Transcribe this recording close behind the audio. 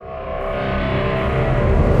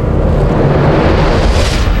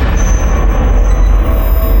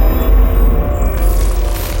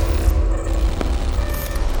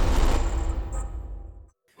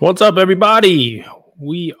What's up, everybody?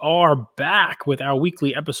 We are back with our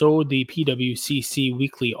weekly episode, the PWCC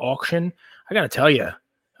weekly auction. I got to tell you,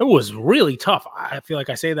 it was really tough. I feel like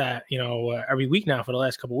I say that, every week now for the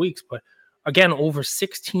last couple of weeks, but again, over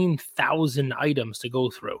 16,000 items to go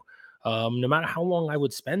through. No matter how long I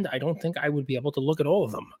would spend, I don't think I would be able to look at all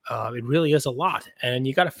of them. It really is a lot, and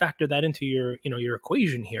you got to factor that into your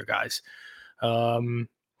equation here, guys.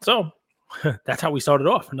 So that's how we started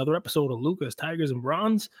off. Another episode of Lucas, Tigers, and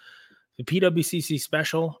Bronze. The PWCC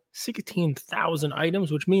special, 16,000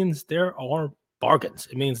 items, which means there are bargains.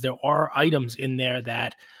 It means there are items in there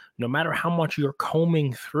that no matter how much you're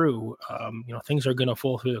combing through, things are going to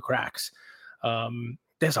fall through the cracks.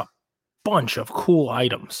 There's a bunch of cool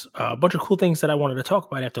items, a bunch of cool things that I wanted to talk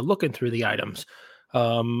about after looking through the items.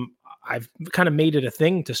 I've kind of made it a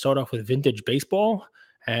thing to start off with vintage baseball.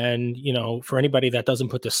 And, for anybody that doesn't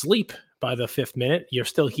put to sleep by the fifth minute, you're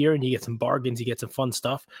still here and you get some bargains, you get some fun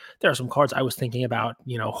stuff. There are some cards I was thinking about,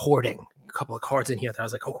 hoarding. A couple of cards in here that I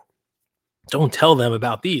was like, oh, don't tell them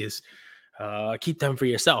about these. Keep them for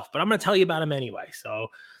yourself. But I'm going to tell you about them anyway. So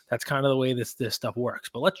that's kind of the way this stuff works.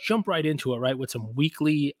 But let's jump right into it, right, with some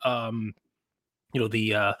weekly,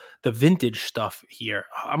 the vintage stuff here.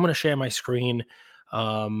 I'm going to share my screen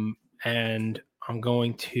and I'm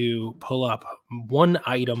going to pull up one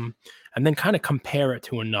item and then kind of compare it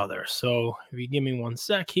to another. So if you give me one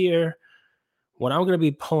sec here, what I'm going to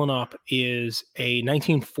be pulling up is a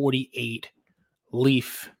 1948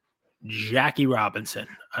 Leaf Jackie Robinson.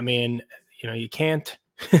 I mean, you can't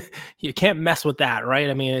you can't mess with that, right?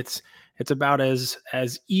 I mean, it's about as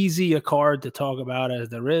easy a card to talk about as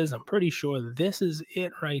there is. I'm pretty sure this is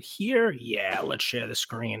it right here. Yeah, let's share the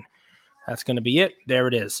screen. That's going to be it. There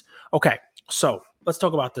it is. Okay, so let's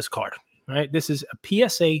talk about this card. All right, this is a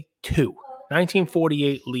PSA 2,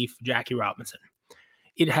 1948 Leaf Jackie Robinson.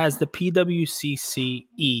 It has the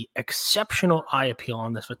PWCC exceptional eye appeal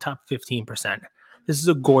on this for top 15%. This is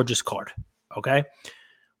a gorgeous card, okay?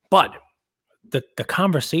 But the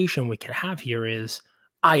conversation we can have here is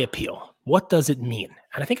eye appeal. What does it mean?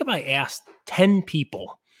 And I think if I asked 10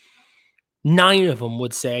 people, 9 of them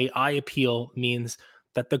would say eye appeal means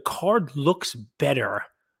that the card looks better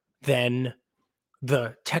than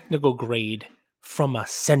the technical grade from a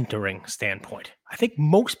centering standpoint. I think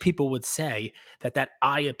most people would say that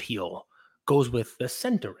eye appeal goes with the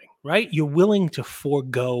centering, right? You're willing to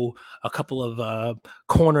forego a couple of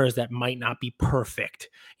corners that might not be perfect.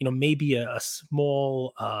 Maybe a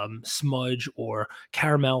small smudge or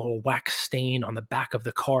caramel or wax stain on the back of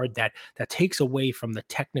the card that takes away from the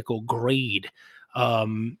technical grade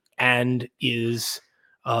and is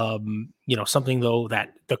something though that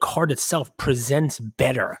the card itself presents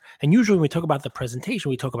better. And usually when we talk about the presentation,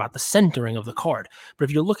 we talk about the centering of the card. But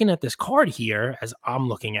if you're looking at this card here, as I'm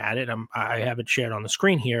looking at it, I have it shared on the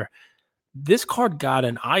screen here. This card got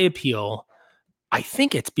an eye appeal. I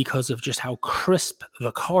think it's because of just how crisp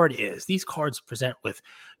the card is. These cards present with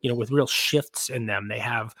real shifts in them. They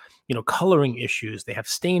have, coloring issues. They have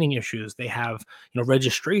staining issues. They have,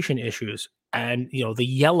 registration issues. And, the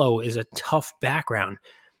yellow is a tough background.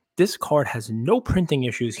 This card has no printing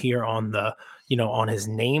issues here on the, on his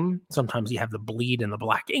name. Sometimes you have the bleed in the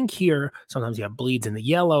black ink here. Sometimes you have bleeds in the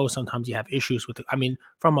yellow. Sometimes you have issues with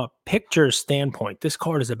from a picture standpoint, this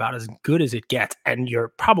card is about as good as it gets. And you're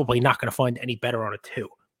probably not going to find any better on it too.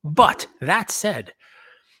 But that said,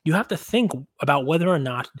 you have to think about whether or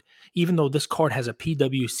not, even though this card has a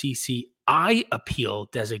PWCC eye appeal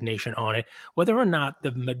designation on it, whether or not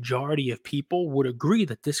the majority of people would agree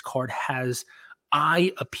that this card has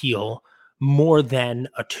eye appeal more than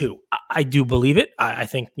a 2. I do believe it. I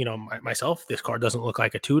think, myself, this card doesn't look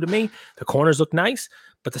like a 2 to me. The corners look nice,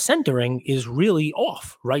 but the centering is really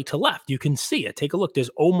off right to left. You can see it. Take a look. There's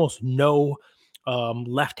almost no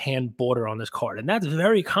left-hand border on this card. And that's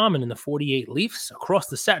very common in the 48 Leafs across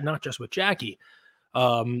the set, not just with Jackie.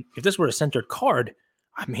 If this were a centered card,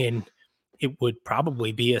 it would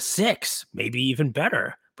probably be a 6, maybe even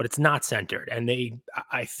better, but it's not centered. And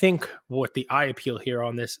I think what the eye appeal here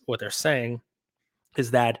on this, what they're saying is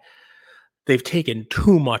that they've taken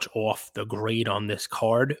too much off the grade on this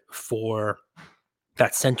card for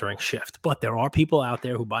that centering shift. But there are people out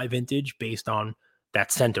there who buy vintage based on that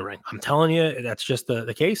centering. I'm telling you, that's just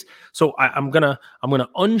the case. So I'm gonna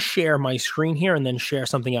unshare my screen here and then share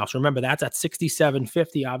something else. Remember, that's at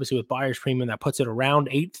 $6,750, obviously with buyer's premium. That puts it around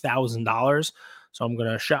 $8,000. So I'm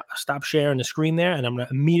gonna stop sharing the screen there, and I'm gonna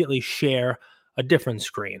immediately share a different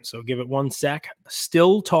screen. So give it one sec.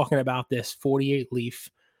 Still talking about this 48 Leaf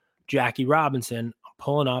Jackie Robinson. I'm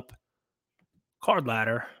pulling up Card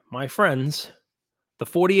Ladder, my friends. The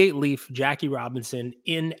 48 Leaf Jackie Robinson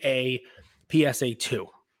in a PSA 2.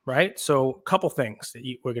 right? So a couple things that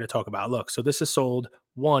we're going to talk about. Look, so this is sold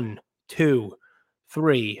one, two,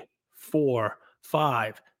 three, four,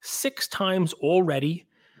 five, 6 times already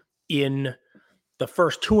in the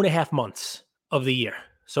first 2.5 months of the year.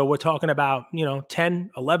 So we're talking about,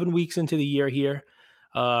 10, 11 weeks into the year here,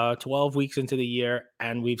 12 weeks into the year,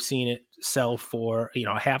 and we've seen it sell for,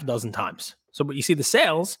 a half dozen times. So, but you see the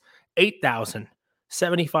sales, 8,000,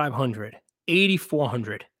 7,500,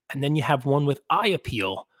 8,400, and then you have one with eye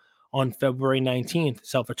appeal on February 19th,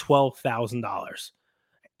 sell for $12,000.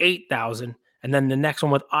 8,000, and then the next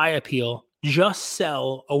one with eye appeal just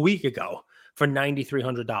sell a week ago for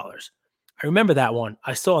 $9,300. I remember that one.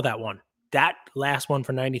 I saw that one. That last one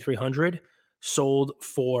for 9,300 sold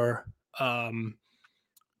for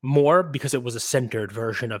more because it was a centered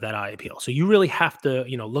version of that eye appeal. So you really have to,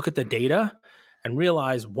 look at the data and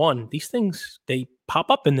realize, one, these things, they pop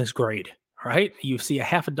up in this grade, right? You see a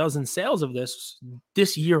half a dozen sales of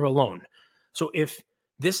this year alone. So if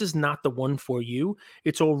this is not the one for you,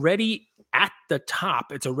 it's already at the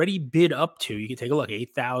top. It's already bid up to, you can take a look,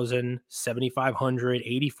 8,000, 7,500,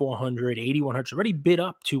 8,400, 8,100. It's already bid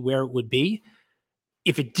up to where it would be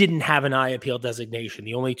if it didn't have an eye appeal designation.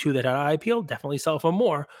 The only two that had eye appeal definitely sell for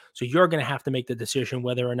more. So you're going to have to make the decision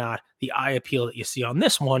whether or not the eye appeal that you see on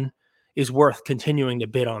this one is worth continuing to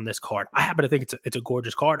bid on this card. I happen to think it's a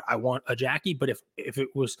gorgeous card. I want a Jackie, but if it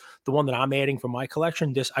was the one that I'm adding for my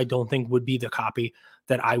collection, this I don't think would be the copy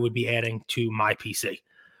that I would be adding to my PC.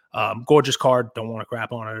 Gorgeous card. Don't want to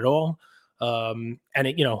crap on it at all. And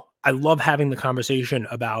I love having the conversation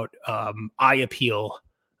about eye appeal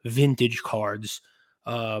vintage cards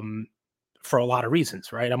for a lot of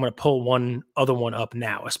reasons, right? I'm going to pull one other one up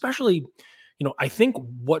now, especially, I think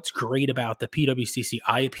what's great about the PWCC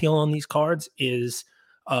eye appeal on these cards is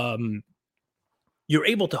you're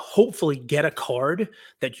able to hopefully get a card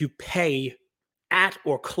that you pay at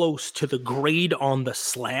or close to the grade on the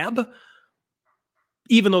slab,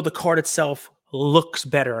 even though the card itself looks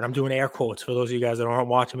better. And I'm doing air quotes for those of you guys that aren't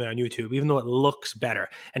watching me on YouTube, even though it looks better.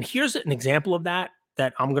 And here's an example of that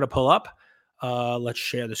I'm going to pull up. Let's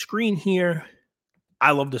share the screen here.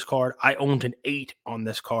 I love this card. I owned an 8 on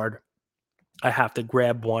this card. I have to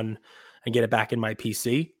grab one and get it back in my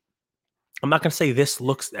PC. I'm not going to say this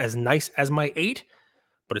looks as nice as my 8,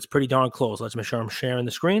 but it's pretty darn close. Let's make sure I'm sharing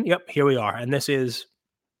the screen. Yep, here we are. And this is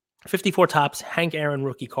 54 Topps Hank Aaron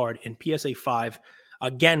rookie card in PSA 5.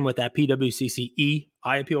 Again, with that PWCC E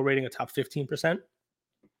eye appeal rating, a top 15%.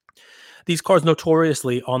 These cards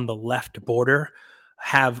notoriously on the left border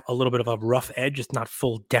have a little bit of a rough edge. It's not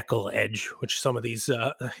full decal edge, which some of these,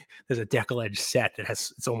 there's a decal edge set that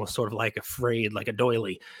has, it's almost sort of like a frayed, like a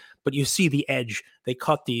doily. But you see the edge. They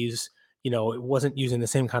cut these, it wasn't using the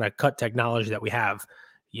same kind of cut technology that we have.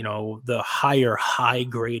 The high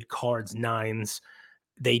grade cards, 9s,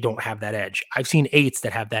 they don't have that edge. I've seen 8s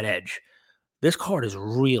that have that edge. This card is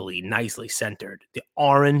really nicely centered. The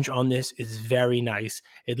orange on this is very nice.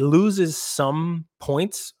 It loses some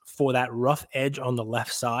points for that rough edge on the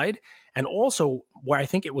left side. And also where I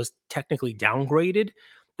think it was technically downgraded,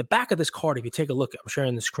 the back of this card, if you take a look, I'm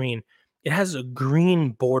sharing the screen, it has a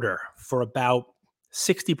green border for about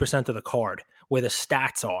 60% of the card where the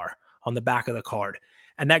stats are on the back of the card.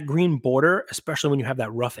 And that green border, especially when you have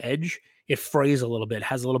that rough edge, it frays a little bit,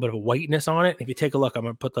 has a little bit of a whiteness on it. If you take a look, I'm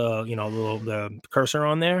going to put the cursor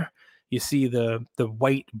on there. You see the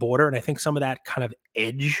white border, and I think some of that kind of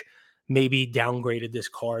edge maybe downgraded this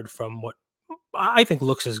card from what I think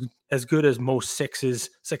looks as good as most 6s,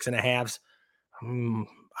 6.5s. I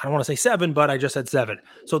don't want to say 7, but I just said 7.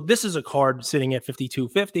 So this is a card sitting at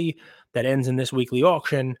 52.50 that ends in this weekly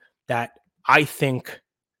auction that I think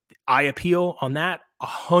eye appeal on that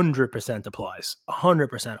 100% applies.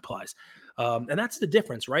 100% applies. And that's the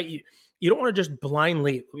difference, right? You don't want to just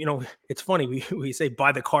blindly, it's funny. We say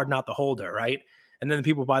buy the card, not the holder, right? And then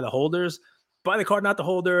people buy the holders. Buy the card, not the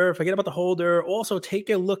holder. Forget about the holder. Also,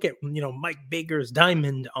 take a look at, Mike Baker's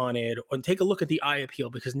diamond on it, and take a look at the eye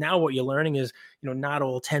appeal, because now what you're learning is, not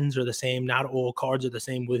all 10s are the same. Not all cards are the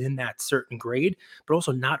same within that certain grade, but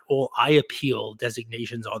also not all eye appeal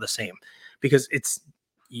designations are the same, because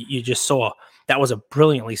you just saw that was a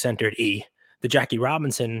brilliantly centered E. The Jackie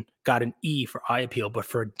Robinson got an E for eye appeal, but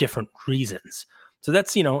for different reasons. So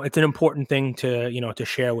that's, it's an important thing to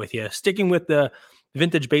share with you. Sticking with the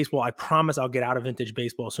vintage baseball, I promise I'll get out of vintage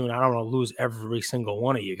baseball soon. I don't want to lose every single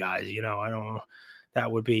one of you guys. I don't,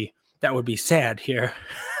 that would be sad here.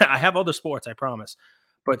 I have other sports, I promise.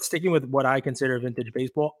 But sticking with what I consider vintage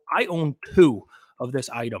baseball, I own 2 of this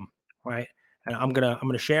item, right? And I'm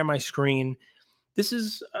gonna share my screen. This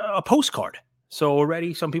is a postcard. So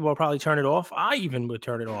already some people will probably turn it off. I even would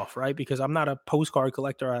turn it off, right? Because I'm not a postcard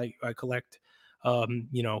collector. I collect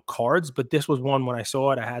cards, but this was one when I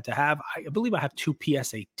saw it, I had to have. I believe I have two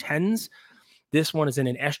PSA 10s. This one is in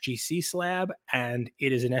an SGC slab and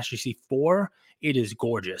it is an SGC 4. It is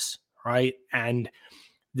gorgeous, right? And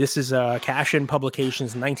this is Cash In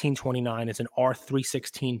Publications 1929. It's an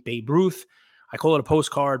R316 Babe Ruth. I call it a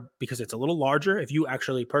postcard because it's a little larger. If you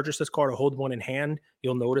actually purchase this card or hold one in hand,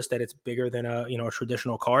 you'll notice that it's bigger than a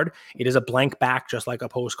traditional card. It is a blank back, just like a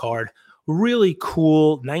postcard. Really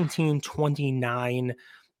cool 1929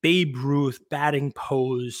 Babe Ruth batting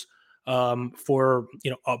pose for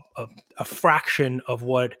a fraction of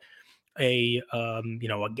what a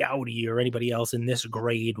Gaudy or anybody else in this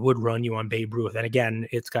grade would run you on Babe Ruth. And again,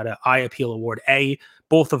 it's got an Eye Appeal Award A.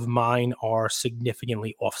 Both of mine are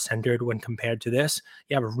significantly off-centered when compared to this.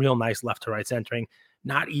 You have a real nice left to right centering.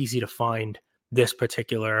 Not easy to find this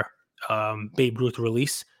particular Babe Ruth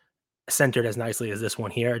release centered as nicely as this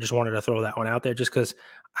one here. I just wanted to throw that one out there just because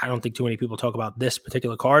I don't think too many people talk about this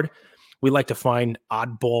particular card. We like to find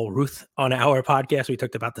oddball Ruth on our podcast. We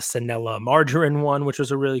talked about the Sanella margarine one, which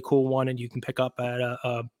was a really cool one, and you can pick up at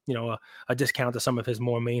a discount to some of his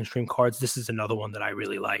more mainstream cards. This is another one that I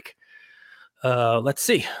really like. Let's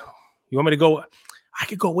see. You want me to go? I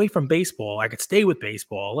could go away from baseball. I could stay with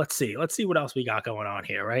baseball. Let's see what else we got going on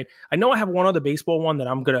here, right? I know I have one other baseball one that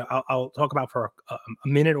I'll talk about for a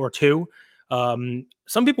minute or two.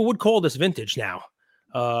 Some people would call this vintage now.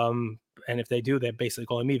 And if they do, they're basically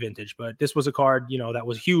calling me vintage. But this was a card, that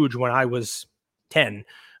was huge when I was 10.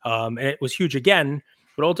 And it was huge again.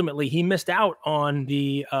 But ultimately, he missed out on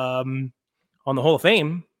the Hall of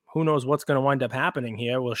Fame. Who knows what's going to wind up happening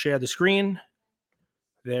here? We'll share the screen.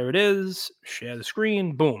 There it is. Share the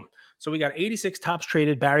screen. Boom. So we got 86 Topps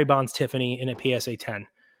Traded Barry Bonds Tiffany in a PSA 10.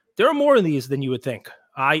 There are more of these than you would think.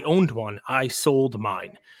 I owned one. I sold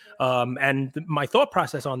mine. And my thought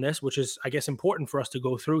process on this, which is, I guess, important for us to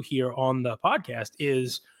go through here on the podcast,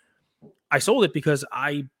 is I sold it because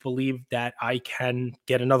I believe that I can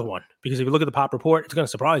get another one. Because if you look at the pop report, it's going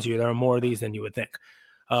to surprise you. There are more of these than you would think.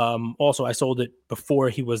 Also, I sold it before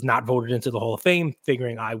he was not voted into the Hall of Fame,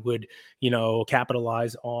 figuring I would,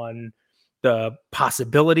 capitalize on the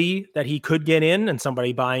possibility that he could get in and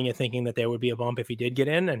somebody buying it thinking that there would be a bump if he did get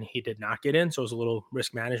in, and he did not get in. So it was a little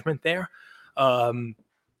risk management there.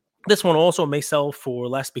 This one also may sell for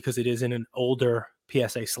less because it is in an older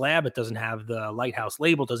PSA slab. It doesn't have the Lighthouse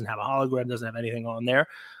label, doesn't have a hologram, doesn't have anything on there.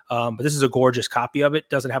 But this is a gorgeous copy of it.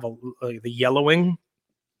 Doesn't have the yellowing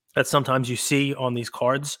that sometimes you see on these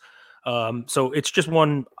cards. So it's just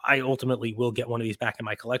one. I ultimately will get one of these back in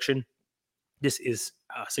my collection. This is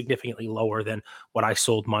significantly lower than what I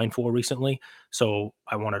sold mine for recently. So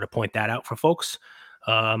I wanted to point that out for folks.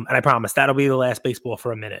 And I promise that'll be the last baseball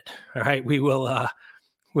for a minute. All right. We will,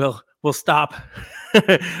 we'll stop.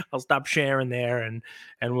 I'll stop sharing there and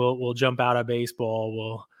we'll jump out of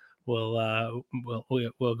baseball. We'll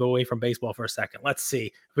go away from baseball for a second. Let's see.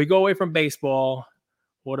 If we go away from baseball,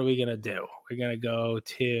 what are we going to do? We're going to go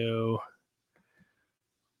to,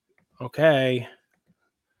 okay.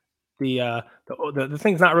 The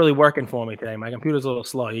thing's not really working for me today. My computer's a little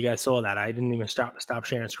slow. You guys saw that. I didn't even stop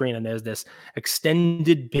sharing screen. And there's this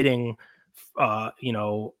extended bidding,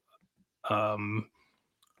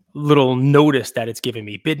 little notice that it's giving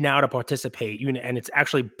me. Bid now to participate. And it's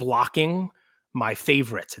actually blocking my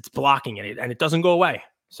favorites. It's blocking it, and it doesn't go away.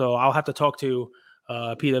 So I'll have to talk to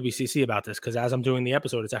PWCC about this, because as I'm doing the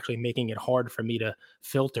episode, it's actually making it hard for me to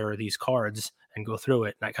filter these cards and go through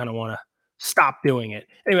it. And I kind of want to stop doing it.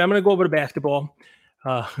 Anyway, I'm going to go over to basketball.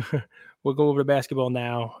 We'll go over to basketball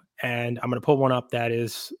now, and I'm going to pull one up that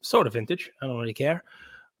is sort of vintage. I don't really care.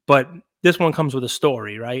 But this one comes with a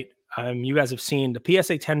story, right? You guys have seen the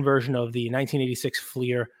PSA 10 version of the 1986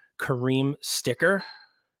 Fleer Kareem sticker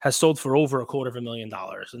has sold for over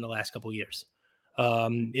 $250,000 in the last couple of years.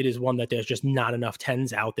 It is one that there's just not enough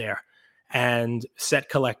 10s out there. And set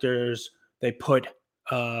collectors, they put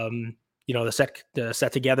the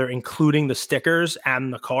set together, including the stickers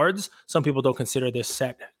and the cards. Some people don't consider this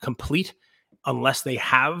set complete unless they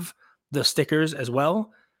have the stickers as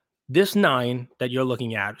well. This 9 that you're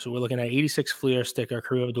looking at, so we're looking at 86 Fleer sticker,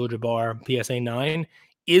 Kareem Abdul-Jabbar, PSA 9,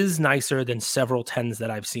 is nicer than several 10s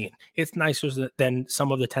that I've seen. It's nicer than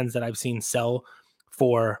some of the 10s that I've seen sell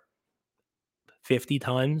for 50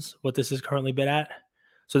 times what this is currently bid at.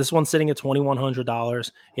 So this one's sitting at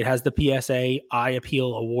 $2,100. It has the PSA Eye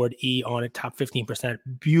Appeal Award E on it, top 15%.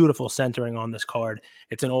 Beautiful centering on this card.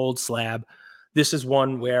 It's an old slab. This is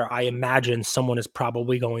one where I imagine someone is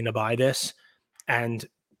probably going to buy this and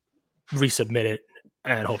resubmit it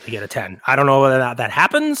and hope to get a 10. I don't know whether that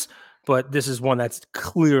happens, but this is one that's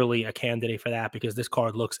clearly a candidate for that because this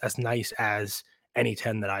card looks as nice as any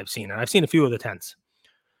 10 that I've seen. And I've seen a few of the 10s.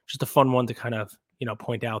 Just a fun one to kind of,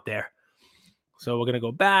 point out there. So we're gonna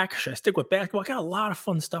go back. Should I stick with basketball? I got a lot of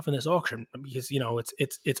fun stuff in this auction because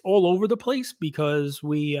it's all over the place because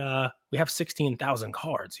we have 16,000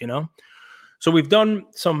 cards. So we've done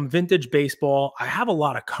some vintage baseball. I have a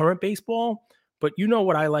lot of current baseball, but you know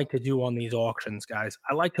what I like to do on these auctions, guys?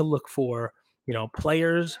 I like to look for,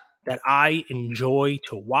 players that I enjoy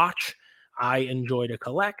to watch, I enjoy to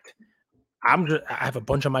collect. I have a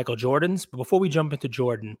bunch of Michael Jordans, but before we jump into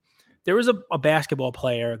Jordan, there is a basketball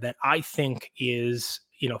player that I think is,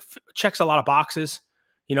 checks a lot of boxes,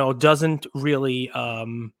 doesn't really I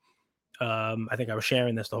think I was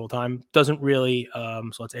sharing this the whole time. Doesn't really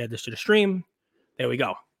so let's add this to the stream. There we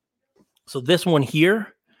go. So this one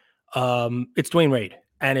here, it's Dwayne Wade,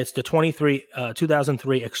 and it's the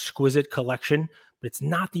 2003 Exquisite Collection, but it's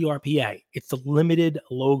not the RPA. It's the limited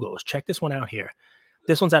logos. Check this one out here.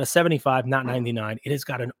 This one's out of 75, not 99. It has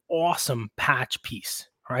got an awesome patch piece,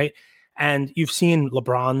 right? And you've seen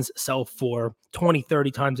LeBron's sell for 20,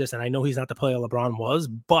 30 times this, and I know he's not the player LeBron was,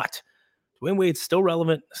 but Dwayne Wade's still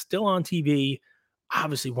relevant, still on TV,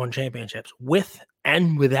 obviously won championships with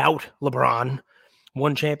and without LeBron.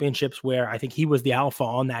 Won championships where I think he was the alpha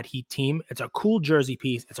on that Heat team. It's a cool jersey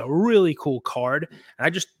piece. It's a really cool card.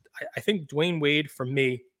 And I think Dwayne Wade, for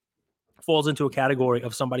me, falls into a category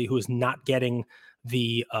of somebody who is not getting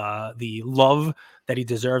the love that he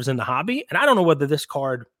deserves in the hobby. And I don't know whether this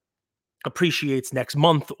card appreciates next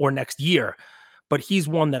month or next year, but he's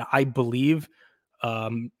one that I believe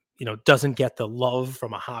doesn't get the love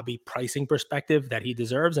from a hobby pricing perspective that he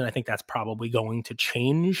deserves. And I think that's probably going to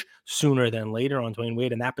change sooner than later on Dwayne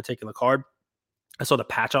Wade. And that particular card, I saw the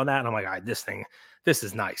patch on that and I'm like, all right, this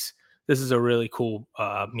is nice. This is a really cool,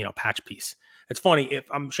 patch piece. It's funny, if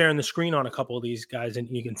I'm sharing the screen on a couple of these guys and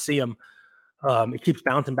you can see them, it keeps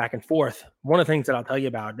bouncing back and forth. One of the things that I'll tell you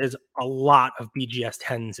about, there's a lot of BGS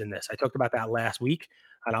 10s in this. I talked about that last week,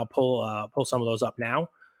 and I'll pull some of those up now.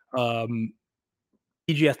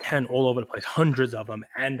 BGS 10 all over the place, hundreds of them.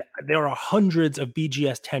 And there are hundreds of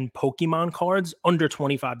BGS 10 Pokemon cards under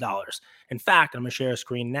 $25. In fact, I'm going to share a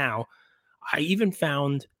screen now. I even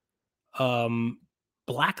found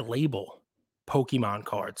Black Label Pokemon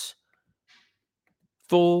cards.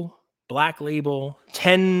 Full Black Label,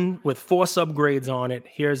 10 with 4 subgrades on it.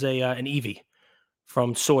 Here's an Eevee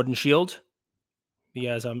from Sword and Shield.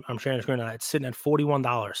 Yes, I'm sharing the screen now. It's sitting at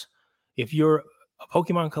 $41. If you're a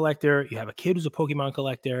Pokemon collector, you have a kid who's a Pokemon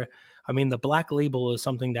collector, I mean, the Black Label is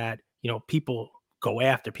something that, people go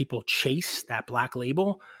after. People chase that Black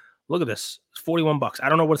Label. Look at this. It's $41. I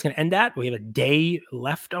don't know what it's going to end at. We have a day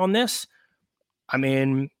left on this. I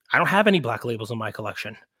mean, I don't have any Black Labels in my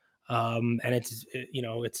collection. And it's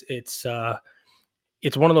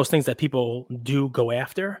one of those things that people do go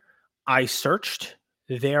after. I searched.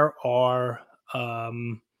 There are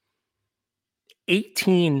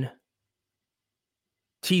 18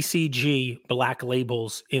 TCG Black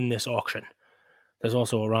Labels in this auction. There's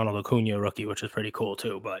also a Ronald Acuna rookie, which is pretty cool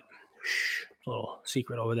too, but a little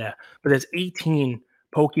secret over there. But there's 18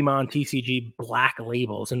 Pokemon TCG Black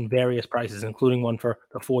Labels in various prices, including one for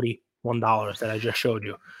the $41 that I just showed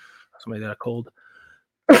you. Somebody got a cold.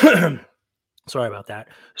 Sorry about that.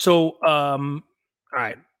 So, all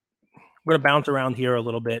right. I'm going to bounce around here a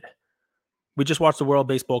little bit. We just watched the World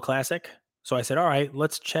Baseball Classic. So I said, all right,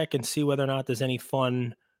 let's check and see whether or not there's any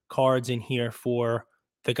fun cards in here for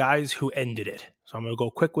the guys who ended it. So I'm going to go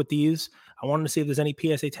quick with these. I wanted to see if there's any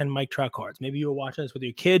PSA 10 Mike Trout cards. Maybe you were watching this with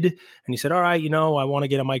your kid and you said, all right, I want to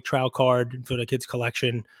get a Mike Trout card for the kids'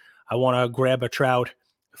 collection. I want to grab a Trout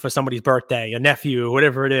for somebody's birthday, a nephew,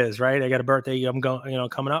 whatever it is, right? I got a birthday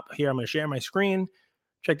coming up here. I'm going to share my screen.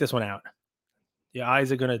 Check this one out. Your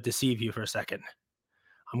eyes are going to deceive you for a second.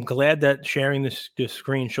 I'm glad that sharing this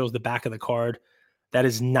screen shows the back of the card. That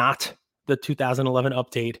is not the 2011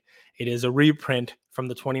 update. It is a reprint from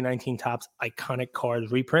the 2019 Topps Iconic Cards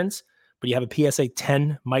reprints. But you have a PSA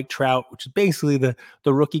 10 Mike Trout, which is basically the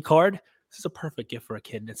rookie card. This is a perfect gift for a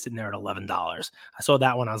kid that's sitting there at $11. I saw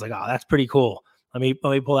that one. I was like, oh, that's pretty cool. Let me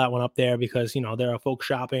pull that one up there because, there are folks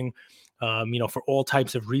shopping, for all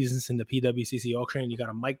types of reasons in the PWCC auction. You got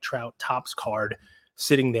a Mike Trout Topps card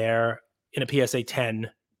sitting there in a PSA 10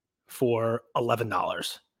 for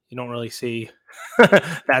 $11. You don't really see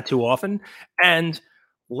that too often. And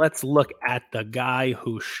let's look at the guy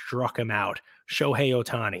who struck him out, Shohei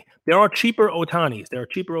Ohtani. There are cheaper Ohtanis. There are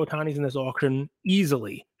cheaper Ohtanis in this auction,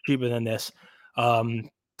 easily cheaper than this.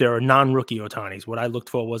 There are non-rookie Ohtanis. What I looked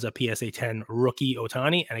for was a PSA 10 rookie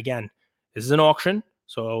Ohtani. And again, this is an auction,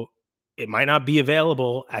 so It might not be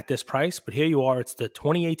available at this price, but here you are. It's the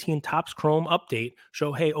 2018 Topps Chrome Update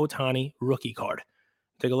Shohei Ohtani rookie card.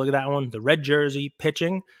 Take a look at that one. The red jersey,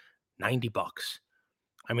 pitching, $90.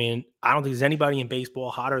 I mean, I don't think there's anybody in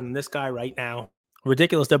baseball hotter than this guy right now.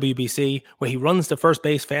 Ridiculous WBC, where he runs to first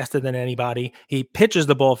base faster than anybody. He pitches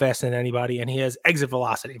the ball faster than anybody, and he has exit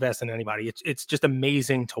velocity faster than anybody. It's just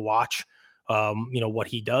amazing to watch, what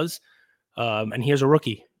he does. And here's a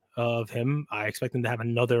rookie of him. I expect him to have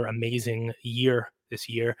another amazing year this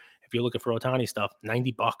year. If you're looking for Ohtani stuff,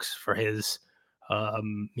 $90 for his,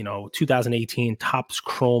 2018 Topps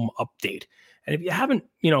Chrome Update. And if you haven't,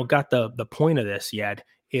 got the point of this yet,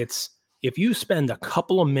 it's if you spend a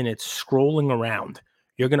couple of minutes scrolling around,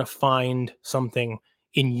 you're going to find something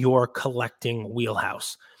in your collecting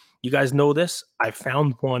wheelhouse. You guys know this. I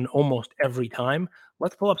found one almost every time.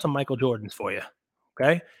 Let's pull up some Michael Jordans for you.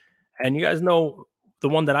 Okay. And you guys know the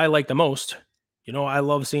one that I like the most. I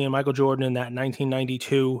love seeing Michael Jordan in that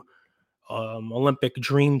 1992 Olympic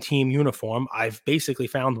Dream Team uniform. I've basically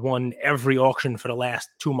found one every auction for the last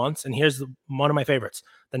 2 months. And here's one of my favorites,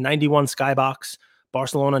 the 91 Skybox,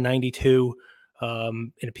 Barcelona 92,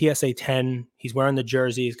 in a PSA 10. He's wearing the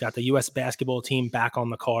jersey. He's got the U.S. basketball team back on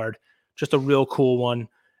the card. Just a real cool one.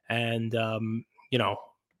 And,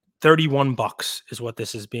 $31 is what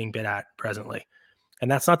this is being bid at presently. And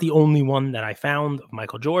that's not the only one that I found of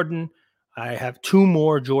Michael Jordan. I have 2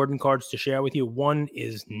 more Jordan cards to share with you. One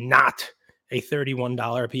is not a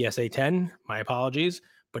 $31 PSA 10. My apologies,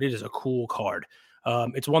 but it is a cool card.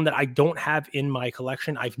 It's one that I don't have in my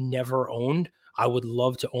collection. I've never owned. I would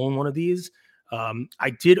love to own one of these. I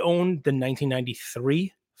did own the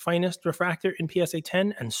 1993 Finest Refractor in PSA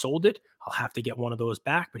 10 and sold it. I'll have to get one of those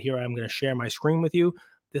back, but here I'm going to share my screen with you.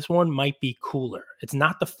 This one might be cooler. It's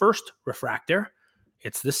not the first refractor.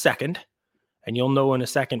 It's the second. And you'll know in a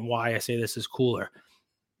second why I say this is cooler.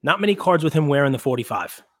 Not many cards with him wearing the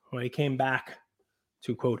 45. Well, he came back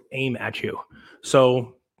to, quote, aim at you.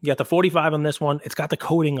 So you got the 45 on this one. It's got the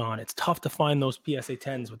coating on. It's tough to find those PSA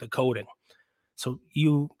 10s with the coating. So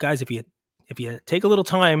you guys, if you take a little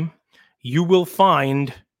time, you will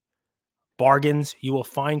find bargains. You will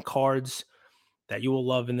find cards that you will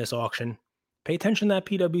love in this auction. Pay attention to that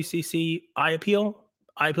PWCC eye appeal.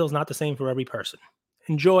 Eye appeal is not the same for every person.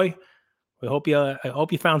 Enjoy. I hope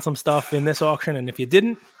you found some stuff in this auction, and if you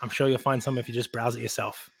didn't, I'm sure you'll find some if you just browse it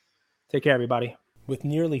yourself. Take care, everybody. With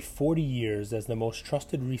nearly 40 years as the most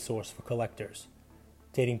trusted resource for collectors,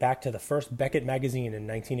 dating back to the first Beckett magazine in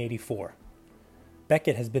 1984,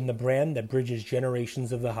 Beckett has been the brand that bridges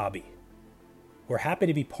generations of the hobby. We're happy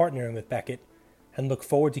to be partnering with Beckett and look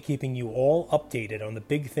forward to keeping you all updated on the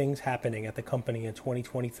big things happening at the company in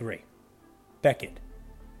 2023. Beckett.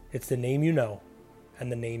 It's the name you know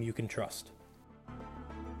and the name you can trust.